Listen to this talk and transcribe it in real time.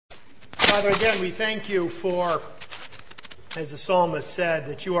Father, again, we thank you for, as the psalmist said,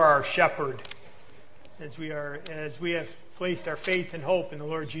 that you are our shepherd, as we have placed our faith and hope in the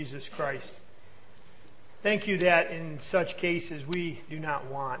Lord Jesus Christ. Thank you that in such cases we do not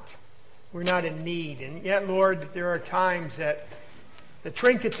want. We're not in need. And yet, Lord, there are times that the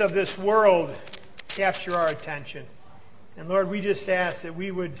trinkets of this world capture our attention. And Lord, we just ask that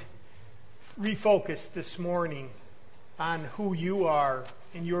we would refocus this morning on who you are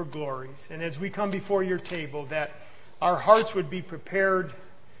and your glories. And as we come before your table, that our hearts would be prepared,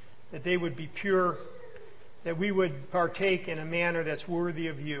 that they would be pure, that we would partake in a manner that's worthy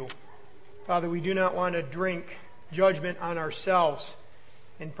of you. Father, we do not want to drink judgment on ourselves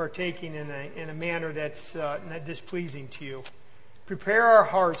in partaking in a manner that's not displeasing to you. Prepare our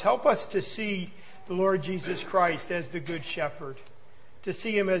hearts. Help us to see the Lord Jesus Christ as the good shepherd, to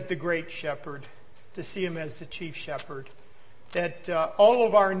see him as the great shepherd, to see him as the chief shepherd, that all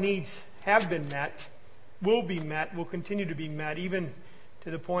of our needs have been met, will be met, will continue to be met, even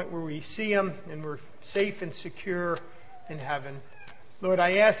to the point where we see him and we're safe and secure in heaven. Lord,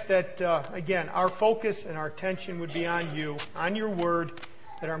 I ask that, again, our focus and our attention would be on you, on your word,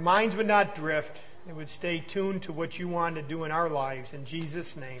 that our minds would not drift, and would stay tuned to what you want to do in our lives. In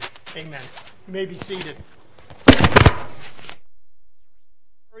Jesus' name, amen. You may be seated.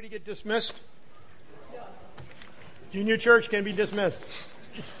 Ready to get dismissed? Junior church can be dismissed.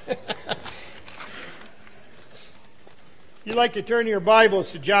 You'd like to turn your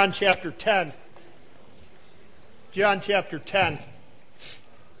Bibles to John chapter 10. John chapter 10.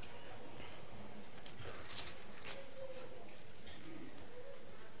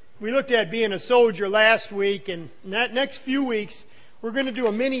 We looked at being a soldier last week, and that next few weeks we're going to do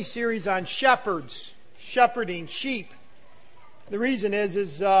a mini-series on shepherds, shepherding sheep. The reason is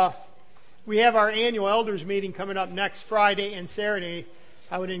we have our annual elders meeting coming up next Friday and Saturday.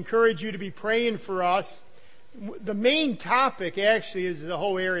 I would encourage you to be praying for us. The main topic actually is the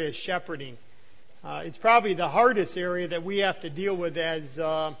whole area of shepherding. It's probably the hardest area that we have to deal with as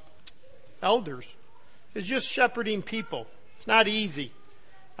elders. It's just shepherding people. It's not easy.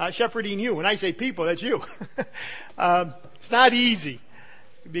 Shepherding you. When I say people, that's you. It's not easy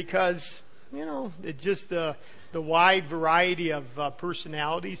because, it's just the wide variety of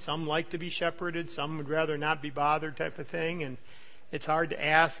personalities. Some like to be shepherded. Some would rather not be bothered type of thing. And it's hard to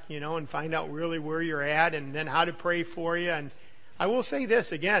ask, and find out really where you're at and then how to pray for you. And I will say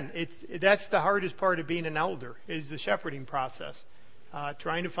this again, that's the hardest part of being an elder is the shepherding process.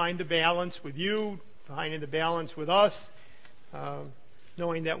 Trying to find the balance with you, finding the balance with us,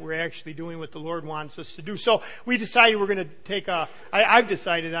 knowing that we're actually doing what the Lord wants us to do. So we decided we're going to take I've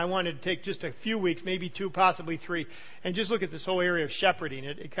decided I wanted to take just a few weeks, maybe 2, possibly 3, and just look at this whole area of shepherding.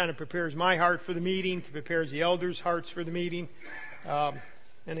 It kind of prepares my heart for the meeting, prepares the elders' hearts for the meeting. And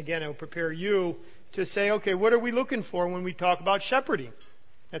again, it will prepare you to say, okay, what are we looking for when we talk about shepherding?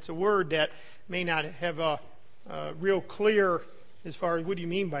 That's a word that may not have a real clear as far as what do you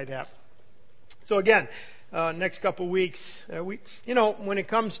mean by that. So again, next couple weeks, when it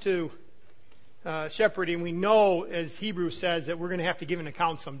comes to shepherding, we know, as Hebrews says, that we're going to have to give an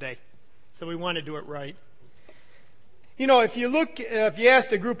account someday. So we want to do it right. If you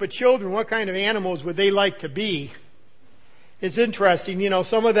asked a group of children what kind of animals would they like to be, it's interesting.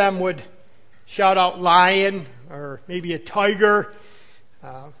 Some of them would shout out lion or maybe a tiger.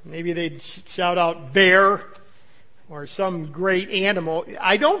 Maybe they'd shout out bear or some great animal.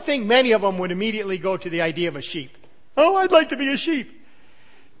 I don't think many of them would immediately go to the idea of a sheep. Oh, I'd like to be a sheep.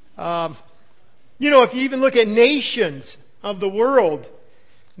 If you even look at nations of the world,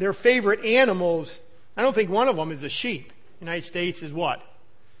 their favorite animals, I don't think one of them is a sheep. The United States is what?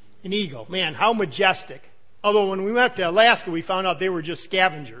 An eagle. Man, how majestic. Although when we went up to Alaska, we found out they were just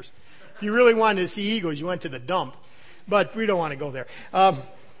scavengers. If you really wanted to see eagles, you went to the dump. But we don't want to go there.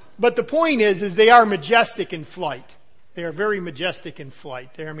 But the point is they are majestic in flight. They are very majestic in flight.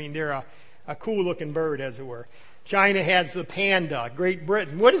 They're a cool looking bird, as it were. China has the panda. Great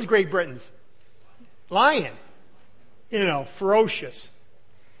Britain. What is Great Britain's? Lion. Ferocious.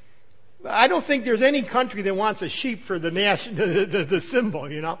 I don't think there's any country that wants a sheep for the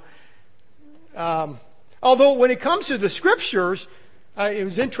symbol, Although when it comes to the scriptures, it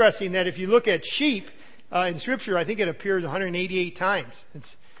was interesting that if you look at sheep in scripture, I think it appears 188 times.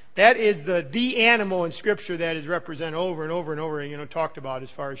 That is the animal in scripture that is represented over and over and over, talked about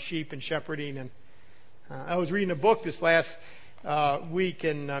as far as sheep and shepherding. And I was reading a book this last week,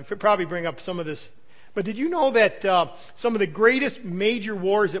 and I'll probably bring up some of this. But did you know that some of the greatest major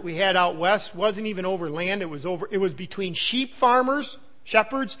wars that we had out west wasn't even over land? It was between sheep farmers,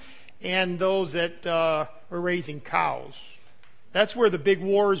 shepherds, and those that were raising cows. That's where the big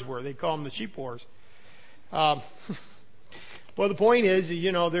wars were. They call them the sheep wars. Well, the point is,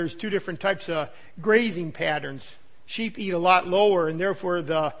 there's two different types of grazing patterns. Sheep eat a lot lower, and therefore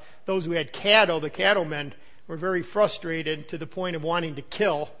those who had cattle, the cattlemen, were very frustrated to the point of wanting to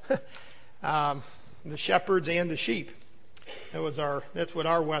kill the shepherds and the sheep. That's what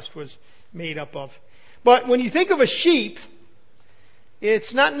our West was made up of. But when you think of a sheep,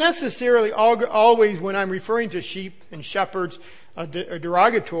 it's not necessarily always, when I'm referring to sheep and shepherds, a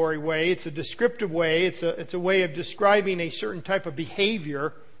derogatory way. It's a descriptive way. It's a way of describing a certain type of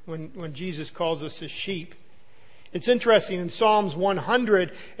behavior when Jesus calls us as sheep. It's interesting, in Psalms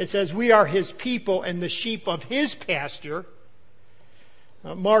 100, it says, we are His people and the sheep of His pasture.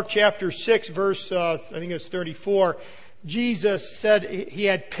 Mark chapter 6, verse, I think it's 34, Jesus said He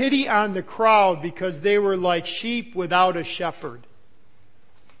had pity on the crowd because they were like sheep without a shepherd.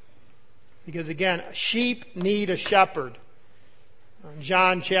 Because again, sheep need a shepherd.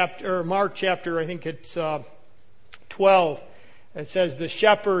 Mark chapter, I think it's 12, it says the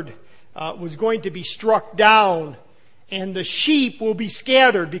shepherd was going to be struck down and the sheep will be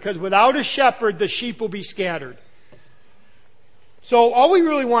scattered, because without a shepherd, the sheep will be scattered. So all we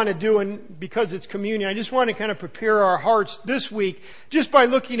really want to do, and because it's communion, I just want to kind of prepare our hearts this week just by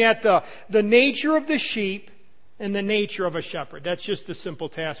looking at the nature of the sheep and the nature of a shepherd. That's just the simple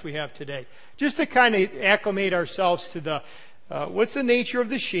task we have today. Just to kind of acclimate ourselves to what's the nature of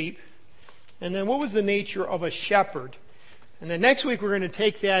the sheep, and then what was the nature of a shepherd. And then next week we're going to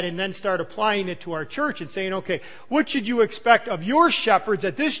take that and then start applying it to our church and saying, okay, what should you expect of your shepherds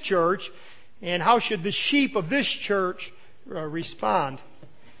at this church, and how should the sheep of this church respond?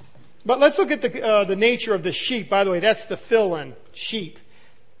 But let's look at the nature of the sheep. By the way, that's the fill-in, sheep.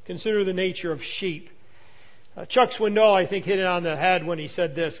 Consider the nature of sheep. Chuck Swindoll, I think, hit it on the head when he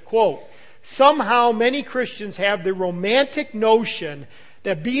said this, quote, somehow many Christians have the romantic notion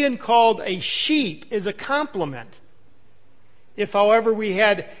that being called a sheep is a compliment. If, however, we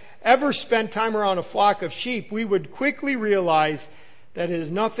had ever spent time around a flock of sheep, we would quickly realize that it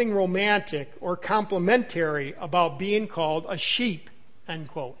is nothing romantic or complimentary about being called a sheep, end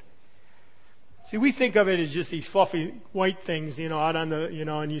quote. See, we think of it as just these fluffy white things, out on the,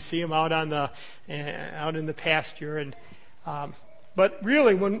 and you see them out in the pasture. And but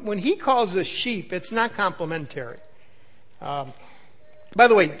really, when he calls us sheep, it's not complimentary. By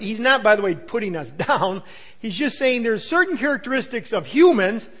the way, he's not, putting us down. He's just saying there's certain characteristics of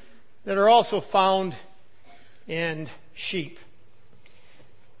humans that are also found in sheep.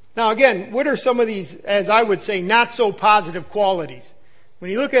 Now again, what are some of these, as I would say, not so positive qualities? When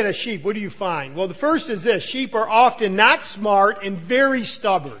you look at a sheep, what do you find? Well, the first is this. Sheep are often not smart and very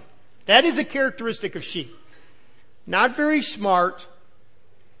stubborn. That is a characteristic of sheep. Not very smart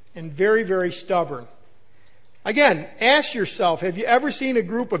and very, very stubborn. Again, ask yourself, have you ever seen a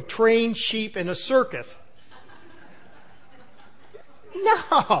group of trained sheep in a circus?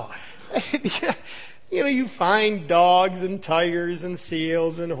 No. You find dogs and tigers and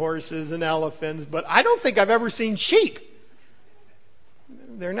seals and horses and elephants, but I don't think I've ever seen sheep.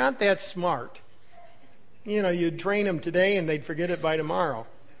 They're not that smart. You'd train them today and they'd forget it by tomorrow.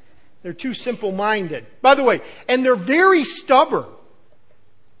 They're too simple-minded. By the way, and they're very stubborn.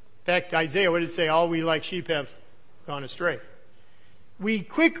 In fact, Isaiah, what did it say? All we like sheep have gone astray. We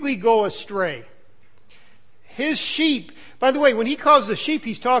quickly go astray. His sheep, by the way, when he calls the sheep,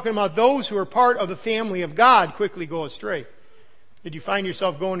 he's talking about those who are part of the family of God quickly go astray. Did you find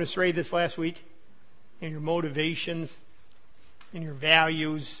yourself going astray this last week? In your motivations, in your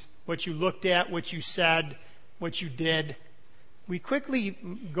values, what you looked at, what you said, what you did? We quickly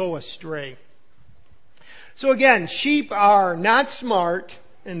go astray. So again, sheep are not smart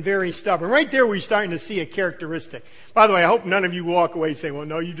and very stubborn. Right there we're starting to see a characteristic. By the way, I hope none of you walk away saying, well,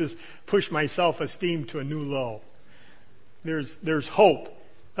 no, you just pushed my self-esteem to a new low. There's hope.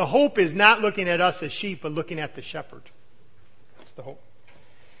 The hope is not looking at us as sheep, but looking at the shepherd. That's the hope.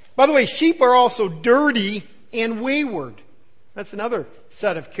 By the way, sheep are also dirty and wayward. That's another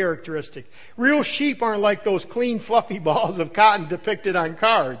set of characteristics. Real sheep aren't like those clean, fluffy balls of cotton depicted on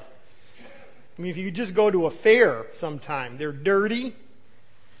cards. I mean, if you just go to a fair sometime, they're dirty.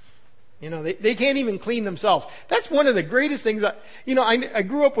 They can't even clean themselves. That's one of the greatest things. I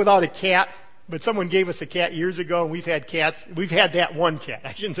grew up without a cat, but someone gave us a cat years ago, and we've had cats. We've had that one cat.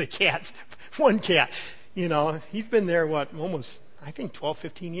 I shouldn't say cats. One cat. He's been there, almost, I think 12,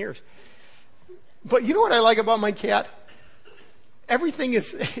 15 years. But you know what I like about my cat? Everything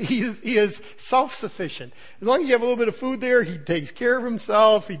he is self-sufficient. As long as you have a little bit of food there, he takes care of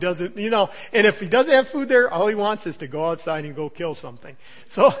himself. He doesn't, and if he doesn't have food there, all he wants is to go outside and go kill something.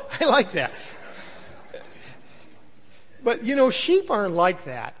 So I like that. But sheep aren't like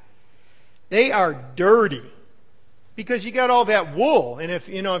that. They are dirty because you got all that wool, and if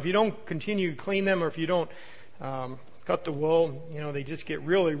you don't continue to clean them, or if you don't cut the wool, they just get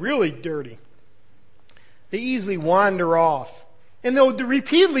really, really dirty. They easily wander off. And they'll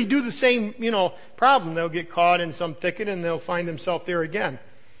repeatedly do the same, problem. They'll get caught in some thicket and they'll find themselves there again.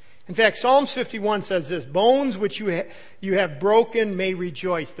 In fact, Psalms 51 says this: bones which you have broken may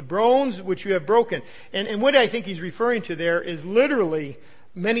rejoice. The bones which you have broken. And what I think he's referring to there is literally,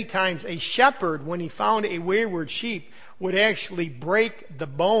 many times, a shepherd, when he found a wayward sheep, would actually break the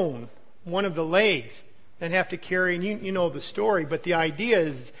bone, one of the legs, and have to carry, and you know the story, but the idea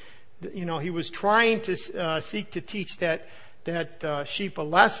is, he was trying to seek to teach that sheep a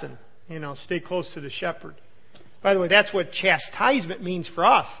lesson. Stay close to the shepherd. By the way, that's what chastisement means for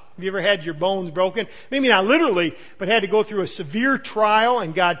us. Have you ever had your bones broken? Maybe not literally, but had to go through a severe trial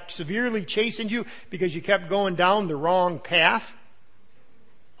and God severely chastened you because you kept going down the wrong path?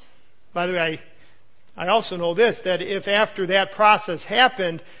 By the way, I also know this, that if after that process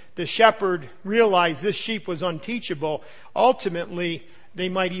happened, the shepherd realized this sheep was unteachable, ultimately they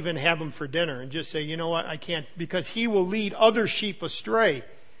might even have him for dinner and just say, you know what, I can't, because he will lead other sheep astray.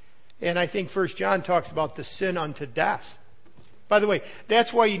 And I think 1 John talks about the sin unto death. By the way,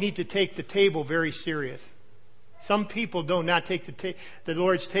 that's why you need to take the table very serious. Some people do not take the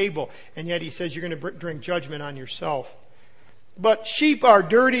Lord's table, and yet he says you're going to bring judgment on yourself. But sheep are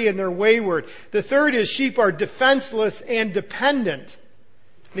dirty and they're wayward. The third is sheep are defenseless and dependent.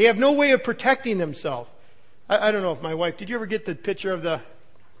 They have no way of protecting themselves. I don't know if my wife, did you ever get the picture of oh,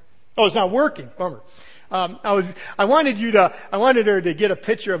 it's not working. Bummer. I wanted her to get a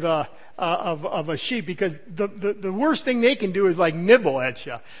picture of a sheep, because the worst thing they can do is like nibble at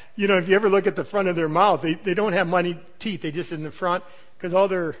you. If you ever look at the front of their mouth, they don't have many teeth. They just in the front, because all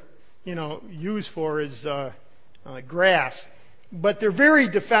they're, used for is, grass. But they're very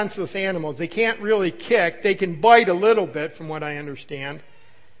defenseless animals. They can't really kick. They can bite a little bit, from what I understand.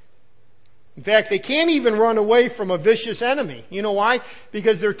 In fact, they can't even run away from a vicious enemy. You know why?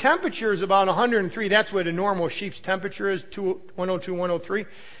 Because their temperature is about 103. That's what a normal sheep's temperature is, 102, 103.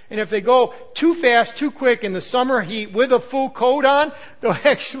 And if they go too fast, too quick in the summer heat with a full coat on, they'll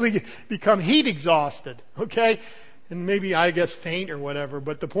actually become heat exhausted. Okay? And maybe, I guess, faint or whatever.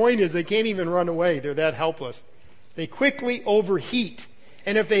 But the point is, they can't even run away. They're that helpless. They quickly overheat.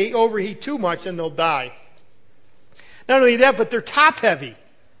 And if they overheat too much, then they'll die. Not only that, but they're top heavy.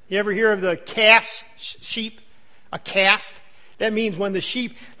 You ever hear of the cast sheep? A cast? That means when the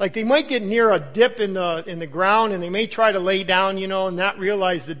sheep, like they might get near a dip in the ground and they may try to lay down, and not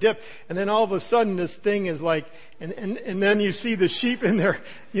realize the dip. And then all of a sudden this thing is like, and then you see the sheep in there,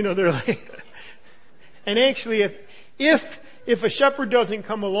 they're like, and actually if a shepherd doesn't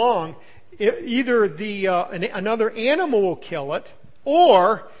come along, either another animal will kill it,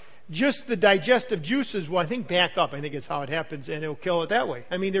 or just the digestive juices will, I think, back up. I think it's how it happens, and it'll kill it that way.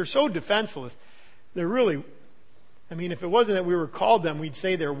 I mean, they're so defenseless. They're really, if it wasn't that we were called them, we'd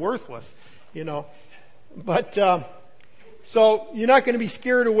say they're worthless, But, so you're not going to be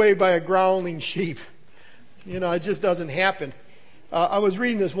scared away by a growling sheep. It just doesn't happen. I was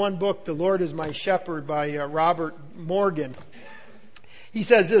reading this one book, The Lord is My Shepherd, by Robert Morgan. He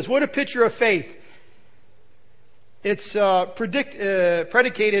says this: what a picture of faith. It's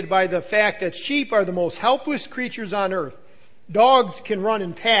predicated by the fact that sheep are the most helpless creatures on earth. Dogs can run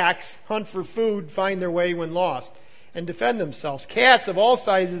in packs, hunt for food, find their way when lost, and defend themselves. Cats of all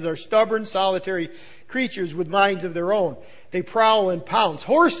sizes are stubborn, solitary creatures with minds of their own. They prowl and pounce.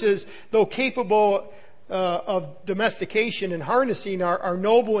 Horses, though capable of domestication and harnessing, are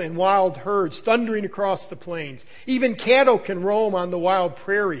noble in wild herds, thundering across the plains. Even cattle can roam on the wild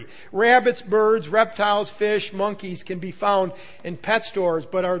prairie. Rabbits, birds, reptiles, fish, monkeys can be found in pet stores,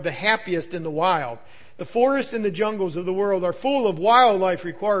 but are the happiest in the wild. The forests and the jungles of the world are full of wildlife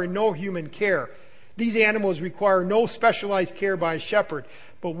requiring no human care. These animals require no specialized care by a shepherd.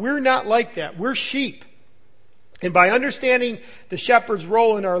 But we're not like that. We're sheep. And by understanding the shepherd's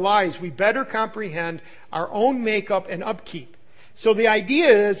role in our lives, we better comprehend our own makeup and upkeep. So the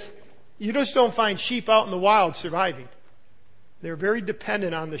idea is, you just don't find sheep out in the wild surviving. They're very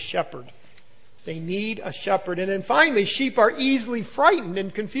dependent on the shepherd. They need a shepherd. And then finally, sheep are easily frightened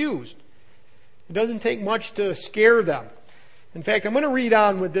and confused. It doesn't take much to scare them. In fact, I'm going to read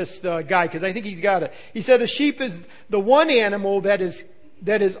on with this guy, because I think he's got it. He said, a sheep is the one animal that is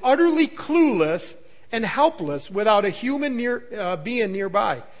utterly clueless and helpless without a human being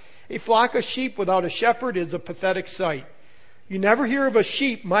nearby. A flock of sheep without a shepherd is a pathetic sight. You never hear of a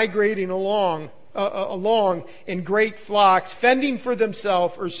sheep migrating along in great flocks, fending for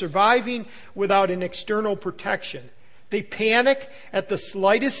themselves or surviving without an external protection. They panic at the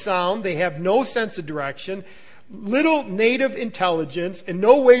slightest sound. They have no sense of direction, little native intelligence, and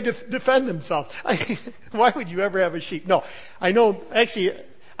no way to defend themselves. Why would you ever have a sheep? No, I know, actually,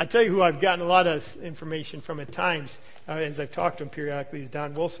 I tell you who I've gotten a lot of information from at times, as I've talked to him periodically, is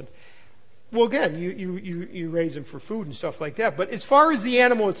Don Wilson. Well, again, you raise them for food and stuff like that. But as far as the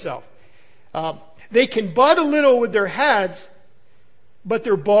animal itself, they can butt a little with their heads, but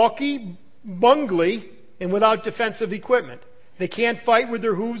they're bulky, bungly, and without defensive equipment. They can't fight with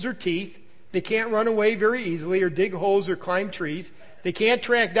their hooves or teeth. They can't run away very easily or dig holes or climb trees. They can't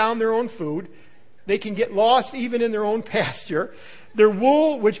track down their own food. They can get lost even in their own pasture. Their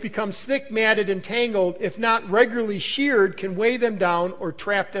wool, which becomes thick, matted, and tangled, if not regularly sheared, can weigh them down or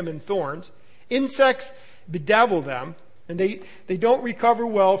trap them in thorns. Insects bedevil them, and they don't recover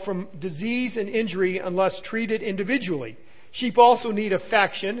well from disease and injury unless treated individually. Sheep also need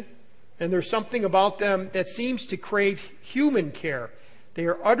affection, and there's something about them that seems to crave human care. They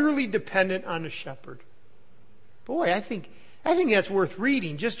are utterly dependent on a shepherd. Boy, I think that's worth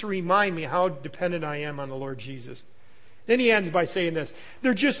reading just to remind me how dependent I am on the Lord Jesus. Then he ends by saying this: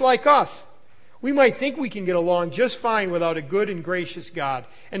 they're just like us. We might think we can get along just fine without a good and gracious God.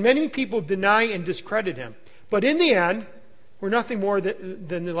 And many people deny and discredit him. But in the end, we're nothing more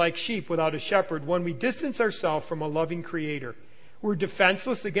than like sheep without a shepherd when we distance ourselves from a loving Creator. We're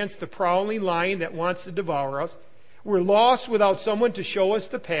defenseless against the prowling lion that wants to devour us. We're lost without someone to show us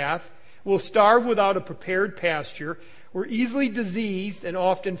the path. We'll starve without a prepared pasture. We're easily diseased and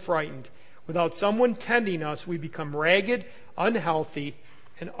often frightened. Without someone tending us, we become ragged, unhealthy,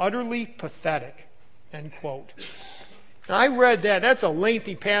 and utterly pathetic. End quote. Now, I read that. That's a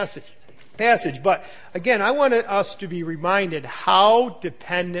lengthy passage. But again, I want us to be reminded how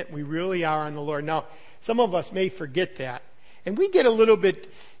dependent we really are on the Lord. Now, some of us may forget that. And we get a little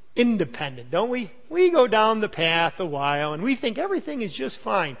bit independent, don't we? We go down the path a while and we think everything is just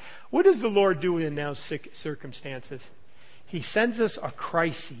fine. What does the Lord do in those circumstances? He sends us a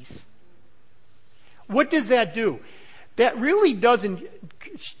crisis. What does that do? That really doesn't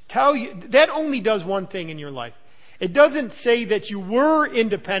tell you, that only does one thing in your life. It doesn't say that you were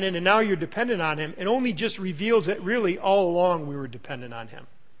independent and now you're dependent on Him. It only just reveals that really all along we were dependent on Him.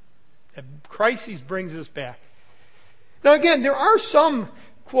 A crisis brings us back. Now again, there are some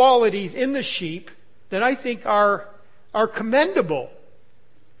qualities in the sheep that I think are commendable.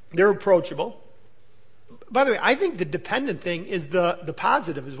 They're approachable. By the way, I think the dependent thing is the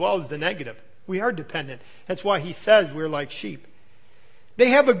positive as well as the negative. We are dependent. That's why he says we're like sheep. They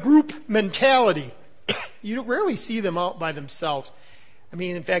have a group mentality. You rarely see them out by themselves. I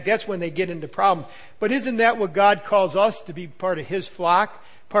mean, in fact, that's when they get into problems. But isn't that what God calls us to be part of His flock,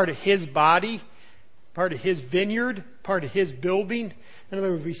 part of His body, part of His vineyard, part of His building? In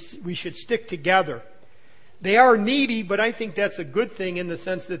other words, we should stick together. They are needy, but I think that's a good thing in the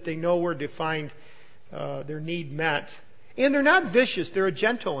sense that they know where to find their need met. And they're not vicious. They're a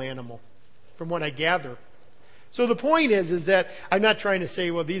gentle animal, from what I gather. So the point is that I'm not trying to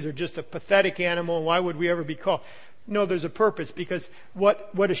say, well, these are just a pathetic animal, and why would we ever be called? No, there's a purpose, because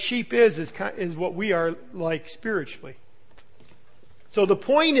what a sheep is what we are like spiritually. So the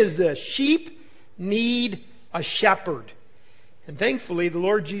point is this: sheep need a shepherd. And thankfully, the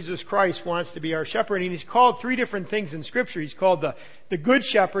Lord Jesus Christ wants to be our shepherd. And He's called three different things in Scripture. He's called the Good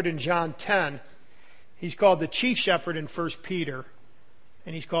Shepherd in John 10. He's called the Chief Shepherd in 1 Peter.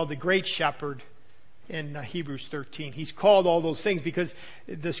 And He's called the Great Shepherd in Hebrews 13. He's called all those things because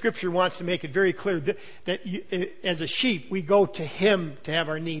the Scripture wants to make it very clear that as a sheep, we go to Him to have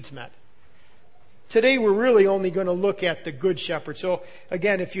our needs met. Today, we're really only going to look at the Good Shepherd. So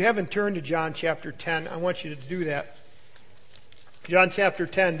again, if you haven't turned to John chapter 10, I want you to do that. John chapter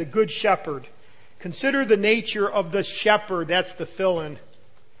 10, the Good Shepherd. Consider the nature of the shepherd. That's the fill-in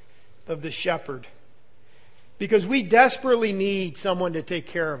of the shepherd. Because we desperately need someone to take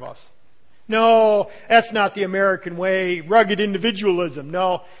care of us. No, that's not the American way. Rugged individualism.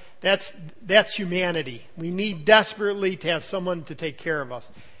 No, that's humanity. We need desperately to have someone to take care of us.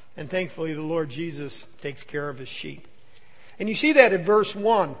 And thankfully, the Lord Jesus takes care of His sheep. And you see that in verse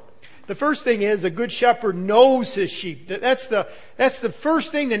 1. The first thing is a good shepherd knows his sheep. That's the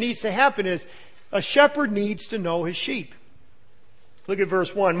first thing that needs to happen is a shepherd needs to know his sheep. Look at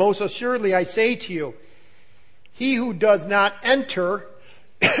verse 1. Most assuredly I say to you, he who does not enter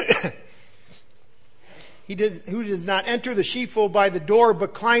who does not enter the sheepfold by the door,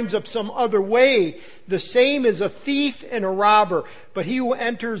 but climbs up some other way, the same is a thief and a robber. But he who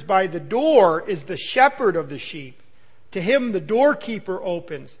enters by the door is the shepherd of the sheep. To him the doorkeeper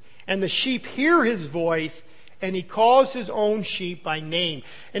opens, and the sheep hear his voice, and he calls his own sheep by name.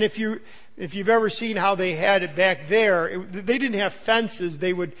 And if you've ever seen how they had it back there, they didn't have fences.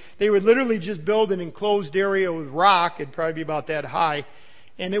 They would literally just build an enclosed area with rock. It'd probably be about that high.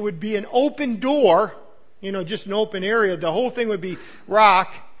 And it would be an open door, just an open area. The whole thing would be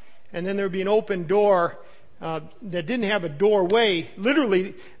rock, and then there would be an open door that didn't have a doorway.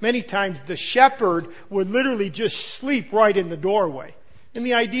 Literally, many times the shepherd would literally just sleep right in the doorway. And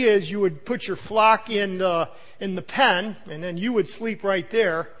the idea is you would put your flock in the pen, and then you would sleep right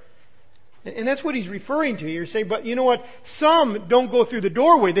there. And that's what he's referring to. You're saying, but you know what? Some don't go through the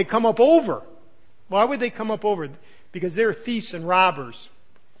doorway. They come up over. Why would they come up over? Because they're thieves and robbers.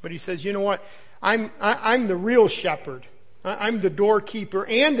 But he says, you know what? I'm the real shepherd. I'm the doorkeeper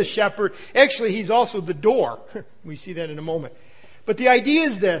and the shepherd. Actually, he's also the door. We see that in a moment. But the idea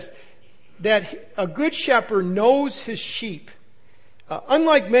is this, that a good shepherd knows his sheep.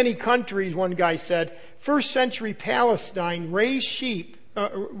 Unlike many countries, one guy said, first century Palestine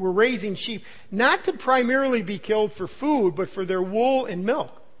were raising sheep not to primarily be killed for food, but for their wool and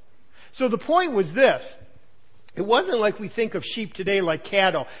milk. So the point was this. It wasn't like we think of sheep today like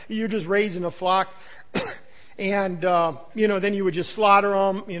cattle. You're just raising a flock and, then you would just slaughter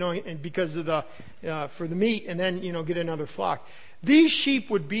them, and because of for the meat, and then, get another flock. These sheep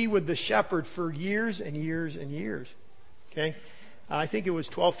would be with the shepherd for years and years and years. Okay? I think it was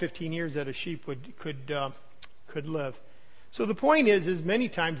 12, 15 years that a sheep could live. So the point is many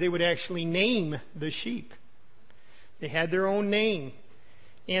times they would actually name the sheep. They had their own name.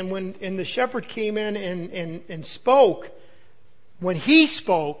 And when the shepherd came in and spoke, when he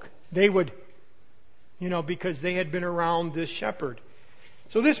spoke, they would, because they had been around this shepherd.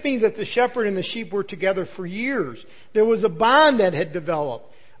 So this means that the shepherd and the sheep were together for years. There was a bond that had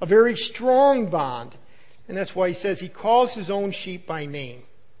developed, a very strong bond. And that's why he says he calls his own sheep by name.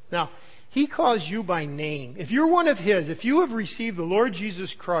 Now, he calls you by name. If you're one of his, if you have received the Lord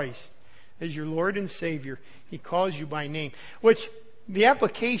Jesus Christ as your Lord and Savior, he calls you by name. Which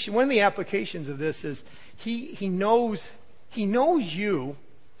one of the applications of this is he knows you.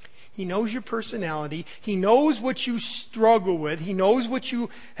 He knows your personality. He knows what you struggle with. He knows what you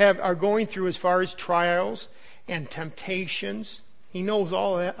are going through as far as trials and temptations. He knows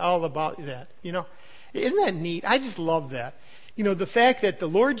all about that. Isn't that neat? I just love that. The fact that the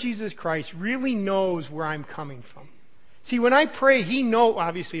Lord Jesus Christ really knows where I'm coming from. See, when I pray,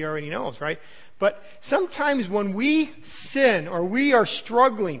 obviously he already knows, right? But sometimes when we sin or we are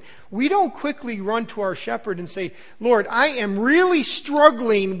struggling, we don't quickly run to our shepherd and say, Lord, I am really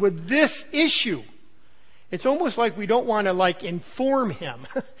struggling with this issue. It's almost like we don't want to inform him.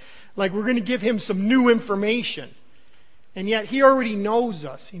 Like we're going to give him some new information. And yet he already knows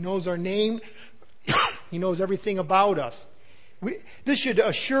us. He knows our name. He knows everything about us. This should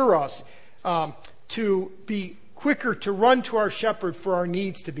assure us to be quicker to run to our shepherd for our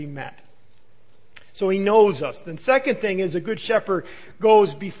needs to be met. So he knows us. The second thing is a good shepherd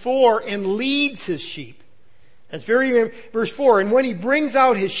goes before and leads his sheep. That's verse 4. And when he brings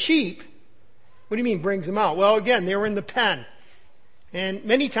out his sheep, what do you mean brings them out? Well, again, they were in the pen. And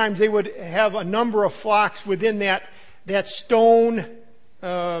many times they would have a number of flocks within that stone,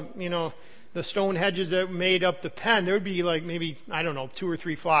 the stone hedges that made up the pen. There would be maybe, 2 or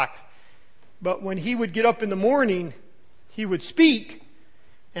 3 flocks. But when he would get up in the morning, he would speak,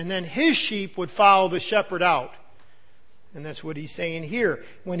 and then his sheep would follow the shepherd out. And that's what he's saying here.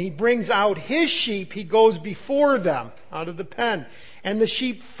 When he brings out his sheep, he goes before them out of the pen. And the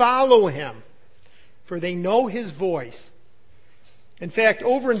sheep follow him, for they know his voice. In fact,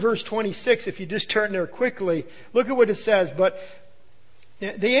 over in verse 26, if you just turn there quickly, look at what it says. But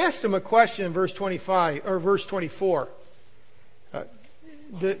they asked him a question in verse 25 or verse 24.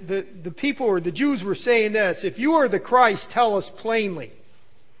 The people or the Jews were saying this: if you are the Christ, tell us plainly.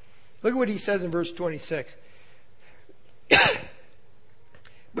 Look at what he says in verse 26.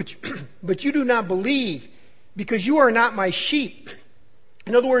 But you do not believe, because you are not my sheep.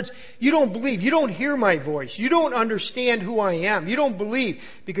 In other words, you don't believe. You don't hear my voice. You don't understand who I am. You don't believe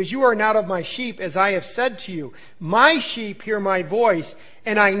because you are not of my sheep, as I have said to you. My sheep hear my voice,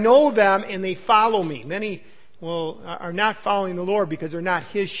 and I know them, and they follow me. Many are not following the Lord because they're not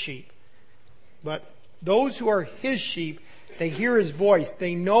his sheep. But those who are his sheep, they hear his voice.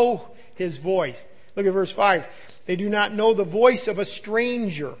 They know his voice. Look at verse 5. They do not know the voice of a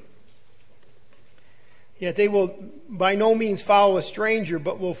stranger. Yet they will by no means follow a stranger,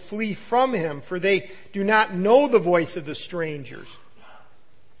 but will flee from him, for they do not know the voice of the strangers.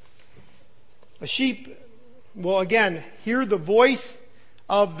 A sheep will again hear the voice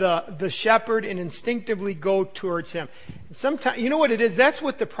of the shepherd and instinctively go towards him. And sometimes, you know what it is? That's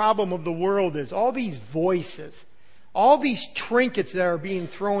what the problem of the world is. All these voices, all these trinkets that are being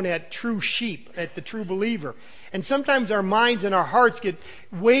thrown at true sheep, at the true believer. And sometimes our minds and our hearts get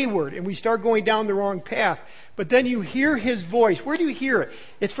wayward and we start going down the wrong path. But then you hear his voice. Where do you hear it?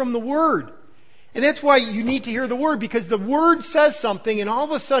 It's from the Word. And that's why you need to hear the Word, because the Word says something and all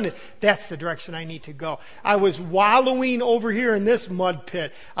of a sudden, that's the direction I need to go. I was wallowing over here in this mud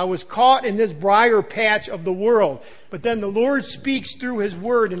pit. I was caught in this briar patch of the world. But then the Lord speaks through His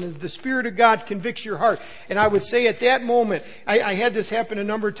Word, and as the Spirit of God convicts your heart. And I would say at that moment, I had this happen a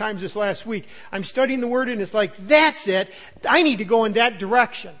number of times this last week. I'm studying the Word and it's like, that's it. I need to go in that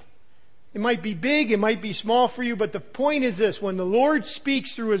direction. It might be big, it might be small for you, but the point is this: when the Lord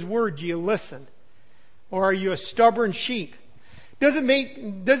speaks through His Word, do you listen? Or are you a stubborn sheep? Doesn't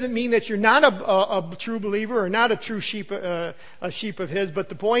mean that you're not a true believer or not a true sheep, a sheep of His. But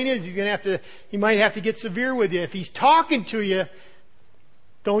the point is, He might have to get severe with you. If He's talking to you,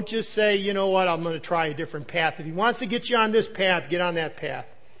 don't just say, you know what, I'm going to try a different path. If He wants to get you on this path, get on that path.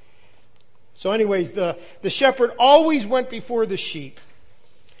 So anyways, the shepherd always went before the sheep.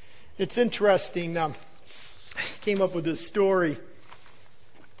 It's interesting. I came up with this story.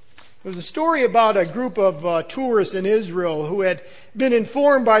 It was a story about a group of tourists in Israel who had been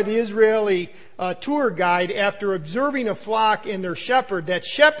informed by the Israeli tour guide after observing a flock and their shepherd that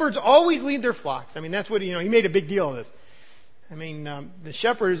shepherds always lead their flocks. I mean, that's what, he made a big deal of this. I mean, the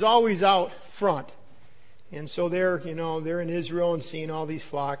shepherd is always out front. And so they're in Israel and seeing all these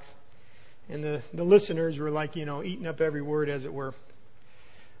flocks. And the listeners were like, eating up every word, as it were.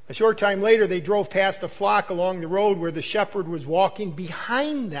 A short time later, they drove past a flock along the road where the shepherd was walking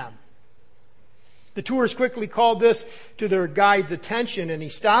behind them. The tourists quickly called this to their guide's attention, and he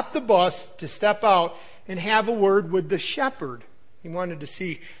stopped the bus to step out and have a word with the shepherd. He wanted to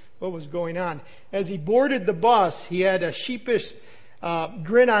see what was going on. As he boarded the bus, he had a sheepish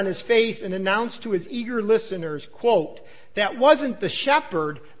grin on his face and announced to his eager listeners, quote, "That wasn't the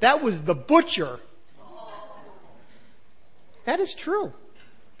shepherd, that was the butcher." That is true.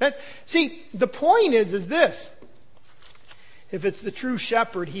 See, the point is this. If it's the true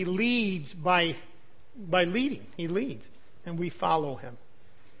shepherd, he leads by leading. He leads. And we follow him.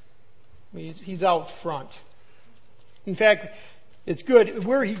 He's out front. In fact, it's good.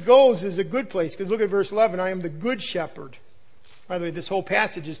 Where he goes is a good place. Because look at verse 11. I am the good shepherd. By the way, this whole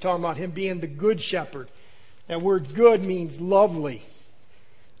passage is talking about him being the good shepherd. That word good means lovely.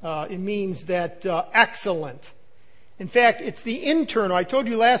 It means that excellent. In fact, it's the internal. I told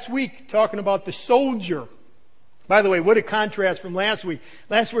you last week, talking about the soldier. By the way, what a contrast from last week.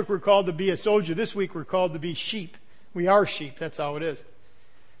 Last week we're called to be a soldier. This week we're called to be sheep. We are sheep. That's how it is.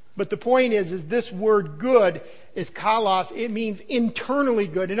 But the point is this word good is kalos. It means internally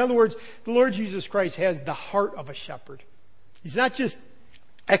good. In other words, the Lord Jesus Christ has the heart of a shepherd. He's not just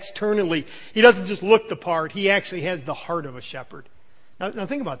externally. He doesn't just look the part. He actually has the heart of a shepherd. Now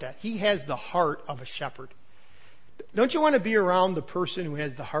think about that. He has the heart of a shepherd. Don't you want to be around the person who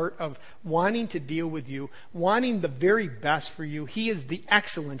has the heart of wanting to deal with you, wanting the very best for you? He is the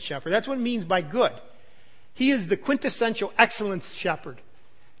excellent shepherd. That's what it means by good. He is the quintessential excellent shepherd.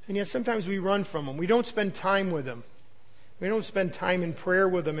 And yet sometimes we run from him. We don't spend time with him. We don't spend time in prayer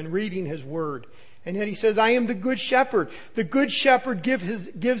with him and reading his word. And yet he says, I am the good shepherd. The good shepherd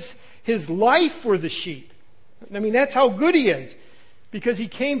gives his life for the sheep. I mean, that's how good he is. Because he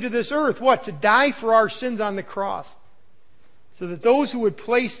came to this earth, what? To die for our sins on the cross. So that those who would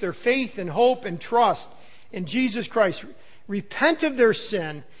place their faith and hope and trust in Jesus Christ, repent of their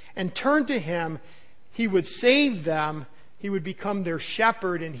sin and turn to Him, He would save them, He would become their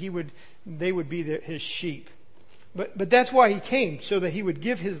shepherd, and they would be His sheep. But that's why He came, so that He would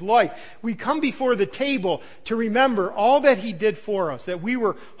give His life. We come before the table to remember all that He did for us, that we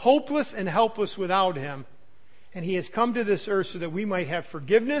were hopeless and helpless without Him. And He has come to this earth so that we might have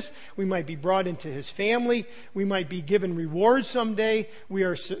forgiveness. We might be brought into His family. We might be given rewards someday. We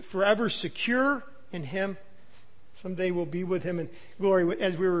are forever secure in Him. Someday we'll be with Him in glory.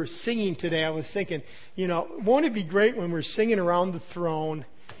 As we were singing today, I was thinking, won't it be great when we're singing around the throne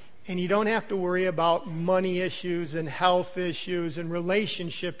and you don't have to worry about money issues and health issues and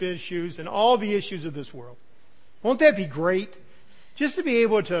relationship issues and all the issues of this world? Won't that be great? Just to be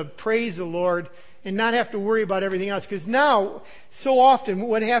able to praise the Lord and not have to worry about everything else. Because now, so often,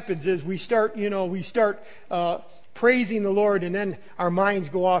 what happens is we start praising the Lord, and then our minds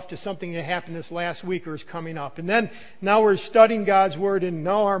go off to something that happened this last week or is coming up. And then, now we're studying God's Word, and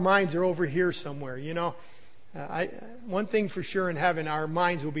now our minds are over here somewhere, one thing for sure in heaven, our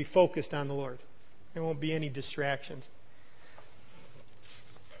minds will be focused on the Lord. There won't be any distractions.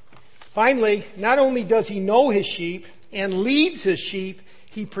 Finally, not only does he know his sheep and leads his sheep,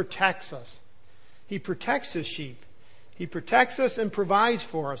 he protects us. He protects his sheep. He protects us and provides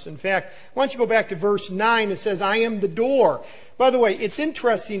for us. In fact, why don't you go back to verse 9, it says, I am the door. By the way, it's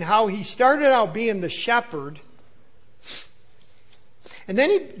interesting how he started out being the shepherd, and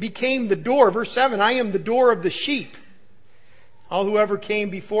then he became the door. Verse 7, I am the door of the sheep. All whoever came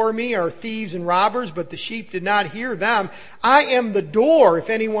before me are thieves and robbers, but the sheep did not hear them. I am the door. If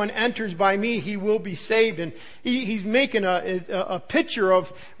anyone enters by me, he will be saved. And he's making a picture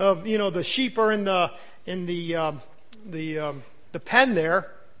of the sheep are in the pen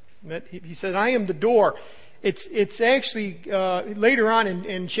there. He said, I am the door. It's actually later on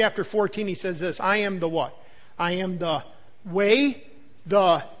in chapter 14 he says this, I am the what? I am the way,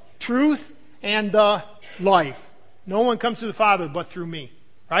 the truth, and the life. No one comes to the Father but through me.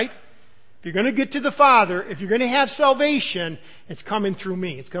 Right? If you're going to get to the Father, if you're going to have salvation, it's coming through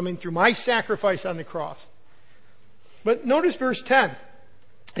me. It's coming through my sacrifice on the cross. But notice verse 10.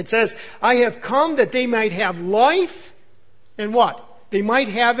 It says, I have come that they might have life, and what? They might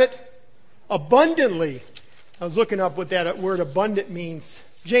have it abundantly. I was looking up what that word abundant means.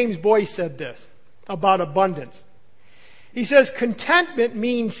 James Boyce said this about abundance. He says, contentment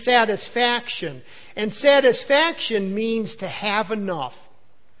means satisfaction, and satisfaction means to have enough.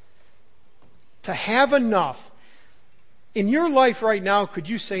 To have enough. In your life right now, could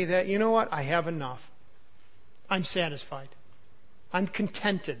you say that? You know what? I have enough. I'm satisfied. I'm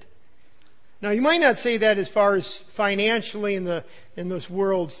contented. Now, you might not say that as far as financially in this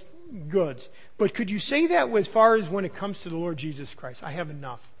world's goods, but could you say that as far as when it comes to the Lord Jesus Christ? I have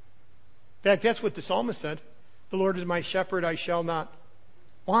enough. In fact, that's what the psalmist said. The Lord is my shepherd, I shall not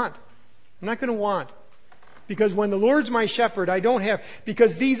want. I'm not going to want. Because when the Lord's my shepherd, I don't have,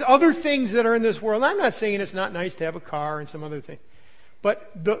 because these other things that are in this world, I'm not saying it's not nice to have a car and some other thing. But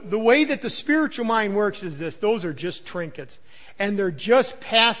the way that the spiritual mind works is this, those are just trinkets. And they're just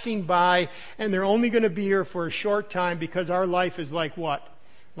passing by, and they're only going to be here for a short time because our life is like what?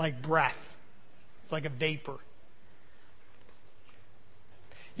 Like breath. It's like a vapor.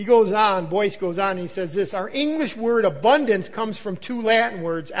 He goes on, Boyce goes on, and he says this, our English word abundance comes from two Latin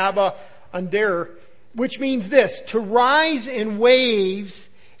words, abundare, which means this, to rise in waves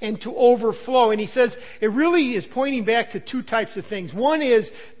and to overflow. And he says it really is pointing back to two types of things. One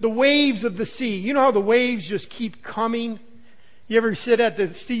is the waves of the sea. You know how the waves just keep coming? You ever sit at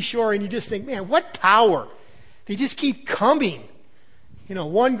the seashore and you just think, man, what power? They just keep coming. You know,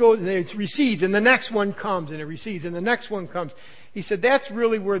 one goes and it recedes, and the next one comes and it recedes, and the next one comes. He said that's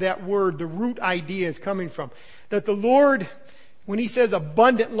really where that word, the root idea, is coming from. That the Lord, when He says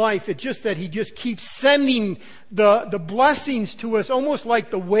abundant life, it's just that He just keeps sending the blessings to us almost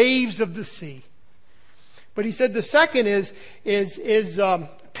like the waves of the sea. But he said the second is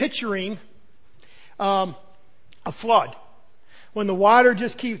picturing a flood. When the water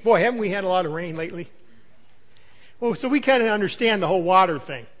just keeps, boy, haven't we had a lot of rain lately? Well, so we kind of understand the whole water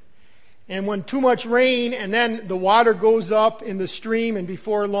thing. And when too much rain and then the water goes up in the stream, and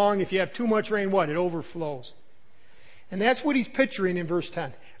before long, if you have too much rain, what? It overflows. And that's what he's picturing in verse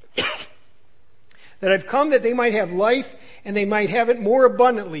 10. That I've come that they might have life and they might have it more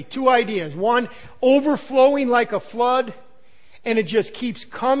abundantly. Two ideas. One, overflowing like a flood, and it just keeps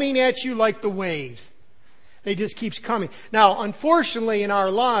coming at you like the waves. It just keeps coming. Now, unfortunately in our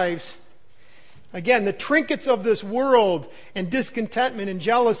lives, again, the trinkets of this world and discontentment and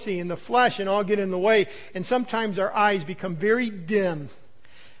jealousy and the flesh and all get in the way. And sometimes our eyes become very dim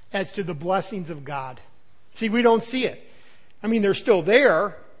as to the blessings of God. See, we don't see it. I mean, they're still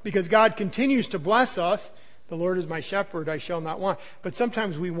there because God continues to bless us. The Lord is my shepherd, I shall not want. But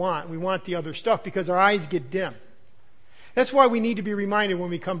sometimes we want the other stuff because our eyes get dim. That's why we need to be reminded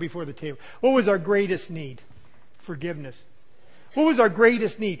when we come before the table. What was our greatest need? Forgiveness. What was our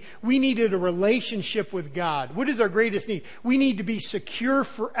greatest need? We needed a relationship with God. What is our greatest need? We need to be secure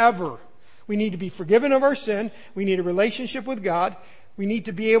forever. We need to be forgiven of our sin. We need a relationship with God. We need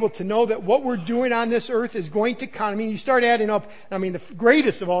to be able to know that what we're doing on this earth is going to count. I mean, you start adding up, the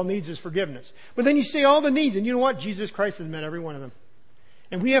greatest of all needs is forgiveness. But then you say all the needs, and you know what? Jesus Christ has met every one of them.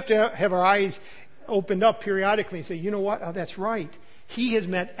 And we have to have our eyes opened up periodically and say, you know what? Oh, that's right. He has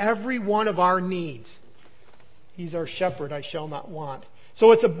met every one of our needs. He's our shepherd, I shall not want.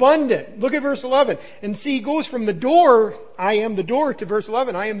 So it's abundant. Look at verse 11. And see, he goes from the door, I am the door, to verse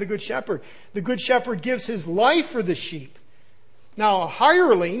 11, I am the good shepherd. The good shepherd gives his life for the sheep. Now, a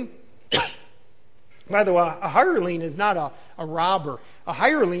hireling, by the way, a hireling is not a robber. A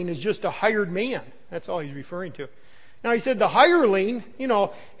hireling is just a hired man. That's all he's referring to. Now he said the hireling,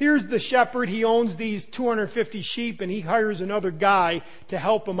 here's the shepherd, he owns these 250 sheep and he hires another guy to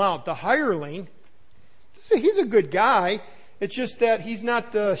help him out. The hireling, he's a good guy. It's just that he's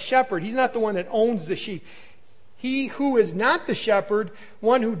not the shepherd. He's not the one that owns the sheep. He who is not the shepherd,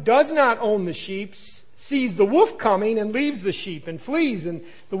 one who does not own the sheep, sees the wolf coming and leaves the sheep and flees, and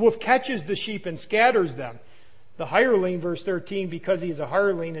the wolf catches the sheep and scatters them. The hireling, verse 13, because he is a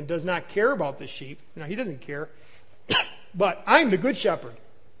hireling and does not care about the sheep. No, he doesn't care. But I'm the good shepherd.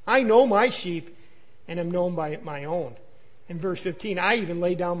 I know my sheep and am known by my own. In verse 15, I even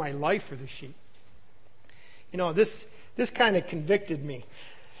lay down my life for the sheep. This kind of convicted me.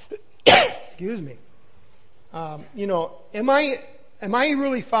 Excuse me. Am I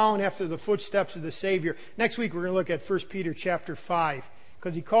really following after the footsteps of the Savior? Next week we're going to look at 1 Peter chapter 5,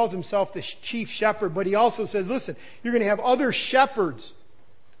 because he calls himself the chief shepherd, but he also says, listen, you're going to have other shepherds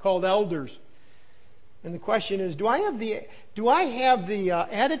called elders. And the question is, do I have the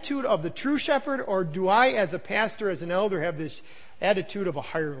attitude of the true shepherd, or do I, as a pastor, as an elder, have this attitude of a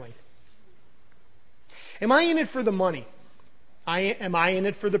hireling? Am I in it for the money? Am I in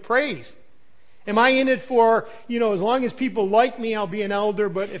it for the praise? Am I in it for, as long as people like me, I'll be an elder,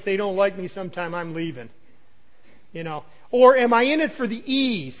 but if they don't like me sometime, I'm leaving? Or am I in it for the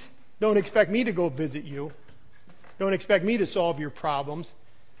ease? Don't expect me to go visit you. Don't expect me to solve your problems.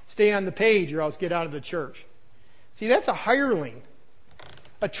 Stay on the page or else get out of the church. See, that's a hireling.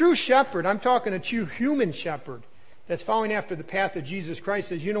 A true shepherd, I'm talking a true human shepherd that's following after the path of Jesus Christ,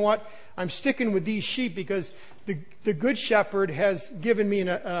 says, you know what? I'm sticking with these sheep because the good shepherd has given me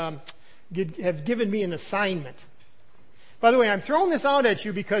an assignment. By the way, I'm throwing this out at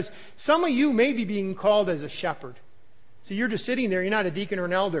you because some of you may be being called as a shepherd. So you're just sitting there, you're not a deacon or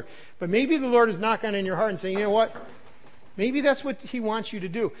an elder. But maybe the Lord is knocking on your heart and saying, you know what? Maybe that's what He wants you to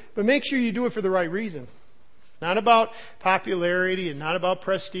do. But make sure you do it for the right reason. Not about popularity and not about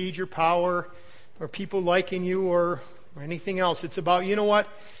prestige or power or people liking you or anything else. It's about, you know what?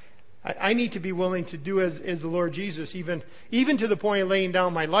 I need to be willing to do as the Lord Jesus, even to the point of laying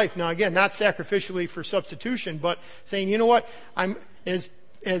down my life. Now again, not sacrificially for substitution, but saying, you know what? I'm, as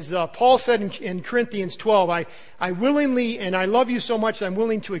Paul said in Corinthians 12, I willingly, and I love you so much, I'm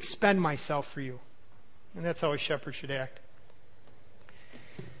willing to expend myself for you. And that's how a shepherd should act.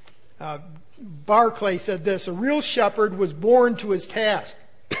 Barclay said this, a real shepherd was born to his task.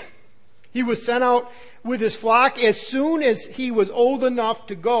 He was sent out with his flock as soon as he was old enough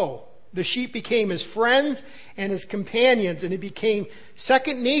to go. The sheep became his friends and his companions, and it became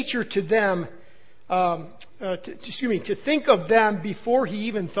second nature to them, to think of them before he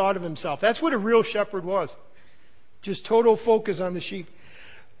even thought of himself. That's what a real shepherd was. Just total focus on the sheep.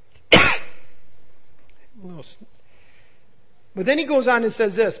 But then he goes on and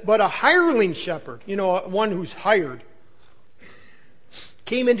says this, but a hireling shepherd, one who's hired,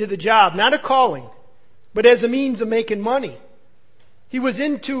 came into the job, not a calling, but as a means of making money. He was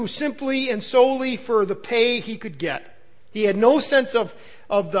into simply and solely for the pay he could get. He had no sense of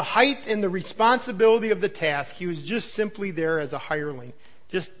the height and the responsibility of the task. He was just simply there as a hireling,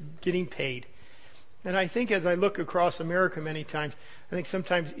 just getting paid. And I think as I look across America many times, I think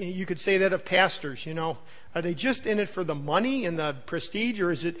sometimes you could say that of pastors, Are they just in it for the money and the prestige,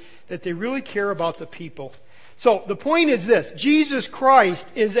 or is it that they really care about the people? So the point is this, Jesus Christ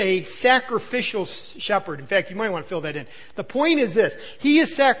is a sacrificial shepherd. In fact, you might want to fill that in. The point is this, He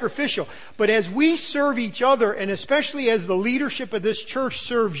is sacrificial. But as we serve each other, and especially as the leadership of this church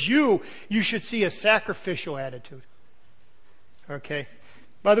serves you, you should see a sacrificial attitude. Okay?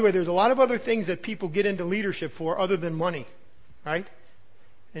 By the way, there's a lot of other things that people get into leadership for other than money. Right?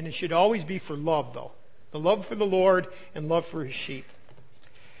 And it should always be for love, though. The love for the Lord and love for His sheep.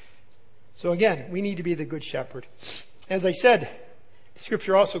 So again, we need to be the good shepherd. As I said,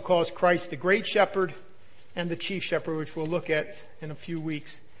 Scripture also calls Christ the great shepherd and the chief shepherd, which we'll look at in a few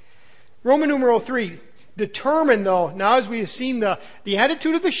weeks. Roman numeral 3. Determine, though, now as we have seen the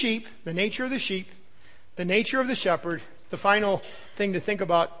attitude of the sheep, the nature of the sheep, the nature of the shepherd, the final thing to think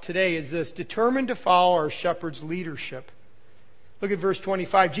about today is this. Determined to follow our shepherd's leadership. Look at verse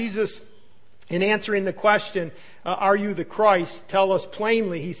 25. Jesus, in answering the question, are you the Christ? Tell us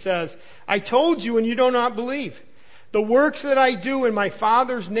plainly, He says, I told you and you do not believe. The works that I do in my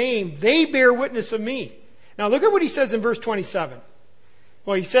Father's name, they bear witness of me. Now look at what He says in verse 27.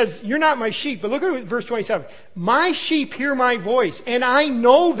 Well, He says, you're not my sheep, but look at verse 27. My sheep hear my voice, and I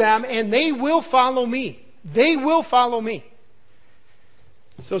know them, and they will follow me. They will follow me.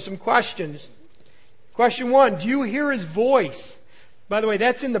 So some questions. Question 1, do you hear His voice? By the way,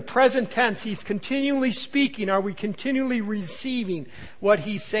 that's in the present tense. He's continually speaking. Are we continually receiving what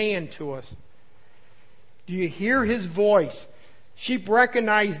He's saying to us? Do you hear His voice? Sheep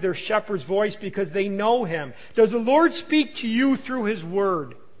recognize their shepherd's voice because they know Him. Does the Lord speak to you through His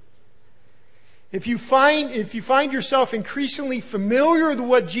Word? If you find yourself increasingly familiar with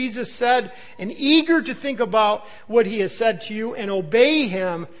what Jesus said and eager to think about what He has said to you and obey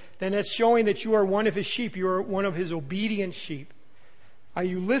Him, then that's showing that you are one of His sheep. You are one of His obedient sheep. Are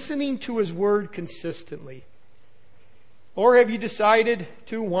you listening to His Word consistently? Or have you decided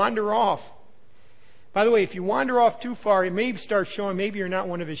to wander off? By the way, if you wander off too far, it may start showing maybe you're not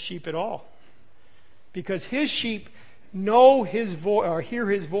one of His sheep at all. Because His sheep know His voice or hear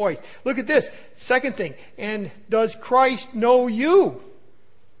His voice. Look at this. Second thing. And does Christ know you?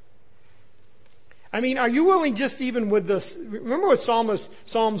 I mean, are you willing just even with this? Remember what Psalms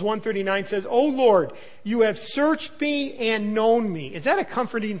 139 says? "O Lord, you have searched me and known me." Is that a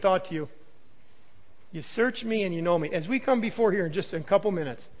comforting thought to you? You search me and you know me. As we come before here in just a couple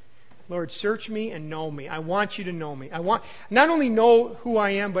minutes, Lord, search me and know me. I want you to know me. I want not only know who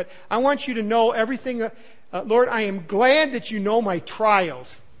I am, but I want you to know everything. Lord, I am glad that you know my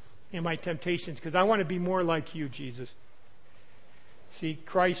trials and my temptations because I want to be more like you, Jesus. See,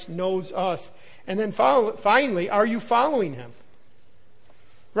 Christ knows us. And then finally, are you following Him?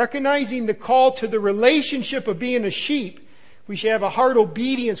 Recognizing the call to the relationship of being a sheep, we should have a heart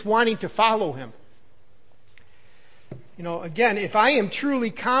obedience wanting to follow Him. You know, again, if I am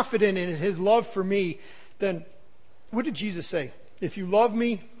truly confident in His love for me, then what did Jesus say? If you love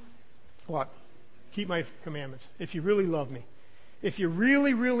me, what? Keep my commandments. If you really love me. If you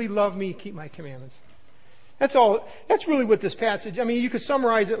really, really love me, keep my commandments. That's all. That's really what this passage, I mean, you could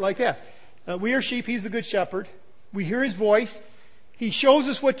summarize it like that. We are sheep. He's the good shepherd. We hear His voice. He shows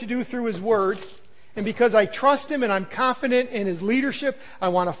us what to do through His Word. And because I trust Him and I'm confident in His leadership, I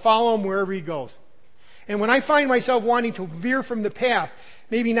want to follow Him wherever He goes. And when I find myself wanting to veer from the path,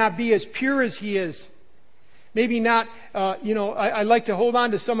 maybe not be as pure as He is, maybe not, I like to hold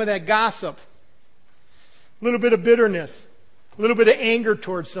on to some of that gossip, a little bit of bitterness, a little bit of anger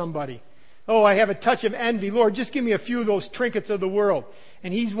towards somebody. Oh, I have a touch of envy. Lord, just give me a few of those trinkets of the world.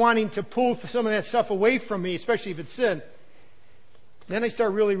 And He's wanting to pull some of that stuff away from me, especially if it's sin. Then I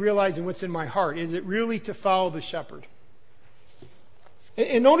start really realizing what's in my heart. Is it really to follow the shepherd?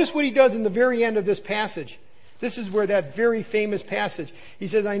 And notice what He does in the very end of this passage. This is where that very famous passage. He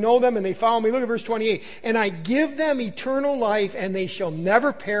says, I know them and they follow me. Look at verse 28. And I give them eternal life and they shall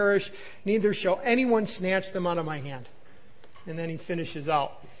never perish, neither shall anyone snatch them out of my hand. And then He finishes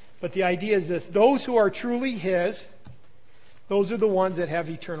out. But the idea is this. Those who are truly His, those are the ones that have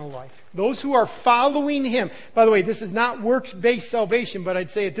eternal life. Those who are following Him. By the way, this is not works-based salvation, but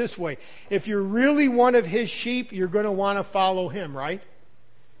I'd say it this way. If you're really one of His sheep, you're going to want to follow Him, right?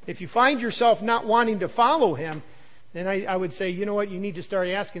 If you find yourself not wanting to follow Him, then I would say, you know what, you need to start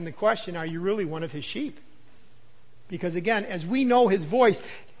asking the question, are you really one of His sheep? Because again, as we know His voice,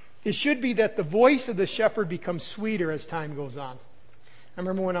 it should be that the voice of the shepherd becomes sweeter as time goes on. I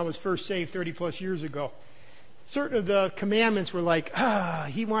remember when I was first saved 30 plus years ago, certain of the commandments were like,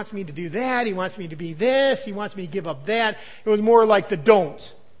 He wants me to do that, He wants me to be this, He wants me to give up that. It was more like the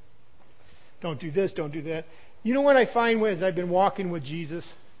don'ts. Don't do this, don't do that. You know what I find as I've been walking with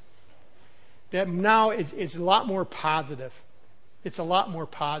Jesus? That now it's a lot more positive. It's a lot more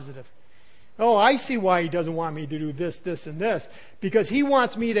positive. Oh, I see why He doesn't want me to do this, this, and this. Because He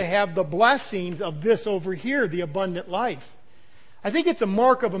wants me to have the blessings of this over here, the abundant life. I think it's a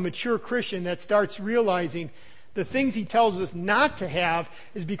mark of a mature Christian that starts realizing the things He tells us not to have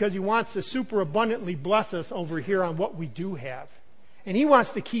is because He wants to super abundantly bless us over here on what we do have. And He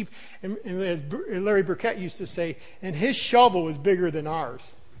wants to keep, and as Larry Burkett used to say, and His shovel is bigger than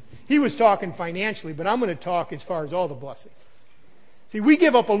ours. He was talking financially, but I'm going to talk as far as all the blessings. See, we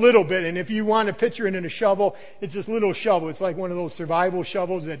give up a little bit, and if you want to picture it in a shovel, it's this little shovel. It's like one of those survival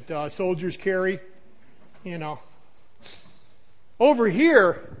shovels that soldiers carry. You know. Over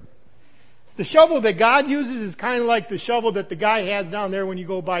here, the shovel that God uses is kind of like the shovel that the guy has down there when you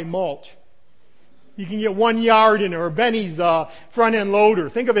go buy mulch. You can get 1 yard in it, or Benny's front end loader.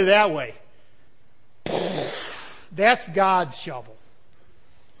 Think of it that way. That's God's shovel.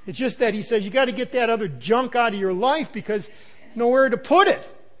 It's just that He says you got to get that other junk out of your life because nowhere to put it.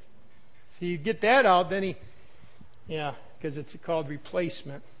 So you get that out, then because it's called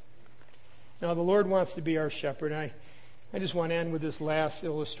replacement. Now the Lord wants to be our shepherd. I just want to end with this last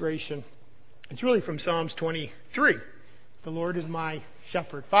illustration. It's really from Psalms 23. The Lord is my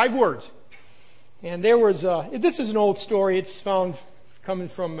shepherd. 5 words. And there was, this is an old story. It's found coming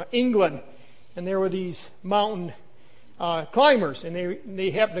from England. And there were these mountain climbers, and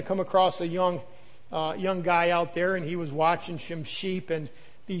they happened to come across a young guy out there, and he was watching some sheep, and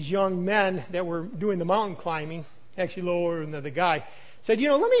these young men that were doing the mountain climbing, actually lower than the guy, said,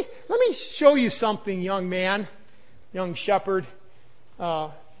 let me show you something, young man, young shepherd,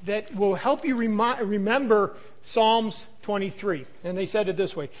 that will help you remember Psalms 23. And they said it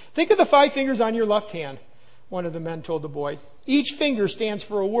this way. Think of the 5 fingers on your left hand, one of the men told the boy. Each finger stands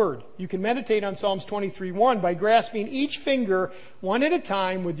for a word. You can meditate on Psalms 23:1 by grasping each finger one at a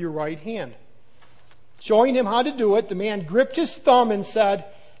time with your right hand. Showing him how to do it, the man gripped his thumb and said,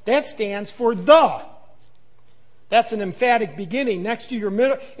 that stands for the. That's an emphatic beginning. Next to your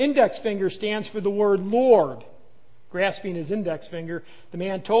middle index finger stands for the word Lord. Grasping his index finger, the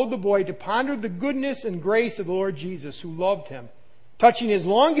man told the boy to ponder the goodness and grace of the Lord Jesus, who loved him. Touching his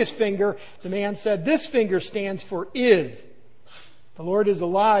longest finger, the man said, this finger stands for is. The Lord is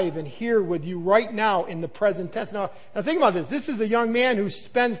alive and here with you right now in the present tense. Now think about this. This is a young man who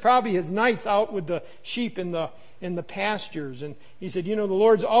spends probably his nights out with the sheep in the pastures. And he said, the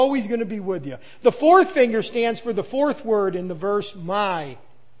Lord's always going to be with you. The 4th finger stands for the 4th word in the verse, my.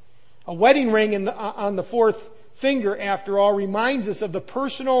 A wedding ring on the 4th finger, after all, reminds us of the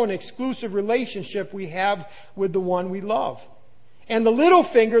personal and exclusive relationship we have with the one we love. And the little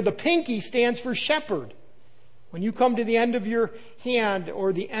finger, the pinky, stands for shepherd. When you come to the end of your hand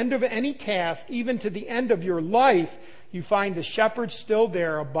or the end of any task, even to the end of your life, you find the shepherd still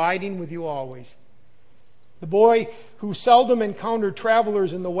there, abiding with you always. The boy who seldom encountered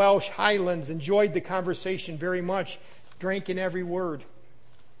travelers in the Welsh Highlands enjoyed the conversation very much, drank in every word.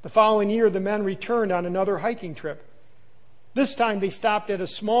 The following year, the men returned on another hiking trip. This time they stopped at a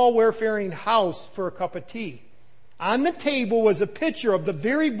small wayfaring house for a cup of tea. On the table was a picture of the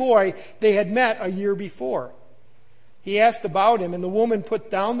very boy they had met a year before. He asked about him, and the woman put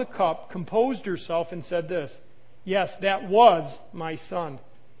down the cup, composed herself, and said this, yes, that was my son.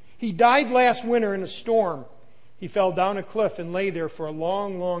 He died last winter in a storm. He fell down a cliff and lay there for a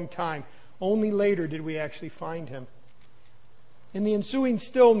long, long time. Only later did we actually find him. In the ensuing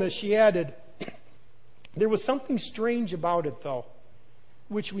stillness, she added, there was something strange about it, though,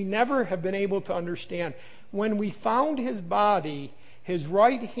 which we never have been able to understand. When we found his body, his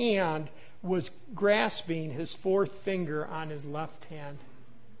right hand was grasping his 4th finger on his left hand.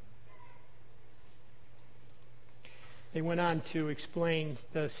 They went on to explain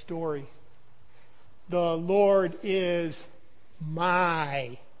the story. The Lord is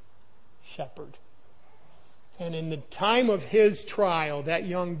my shepherd. And in the time of his trial, that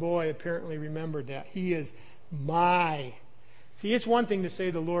young boy apparently remembered that. He is my. See, it's one thing to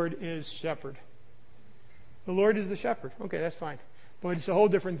say the Lord is shepherd. The Lord is the shepherd. Okay, that's fine. But it's a whole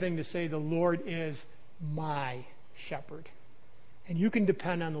different thing to say the Lord is my shepherd. And you can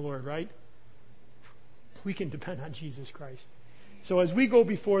depend on the Lord, right? We can depend on Jesus Christ. So as we go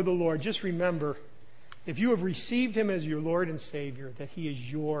before the Lord, just remember, if you have received him as your Lord and Savior, that he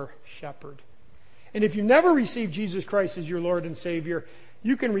is your shepherd. And if you never received Jesus Christ as your Lord and Savior,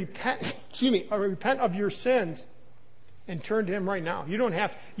 you can repent of your sins and turn to him right now. You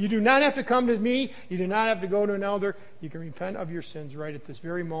do not have to come to me. You do not have to go to an elder. You can repent of your sins right at this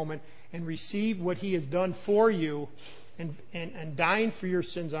very moment and receive what he has done for you and dying for your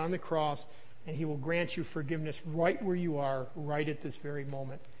sins on the cross, and he will grant you forgiveness right where you are, right at this very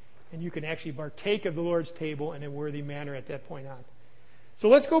moment. And you can actually partake of the Lord's table in a worthy manner at that point on. So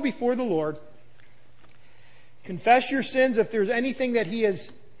let's go before the Lord. Confess your sins. If there's anything that he has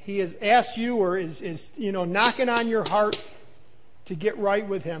asked you or is knocking on your heart to get right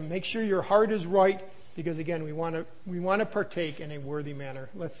with him, make sure your heart is right, because again, we want to partake in a worthy manner.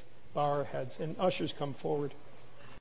 Let's bow our heads, and ushers come forward.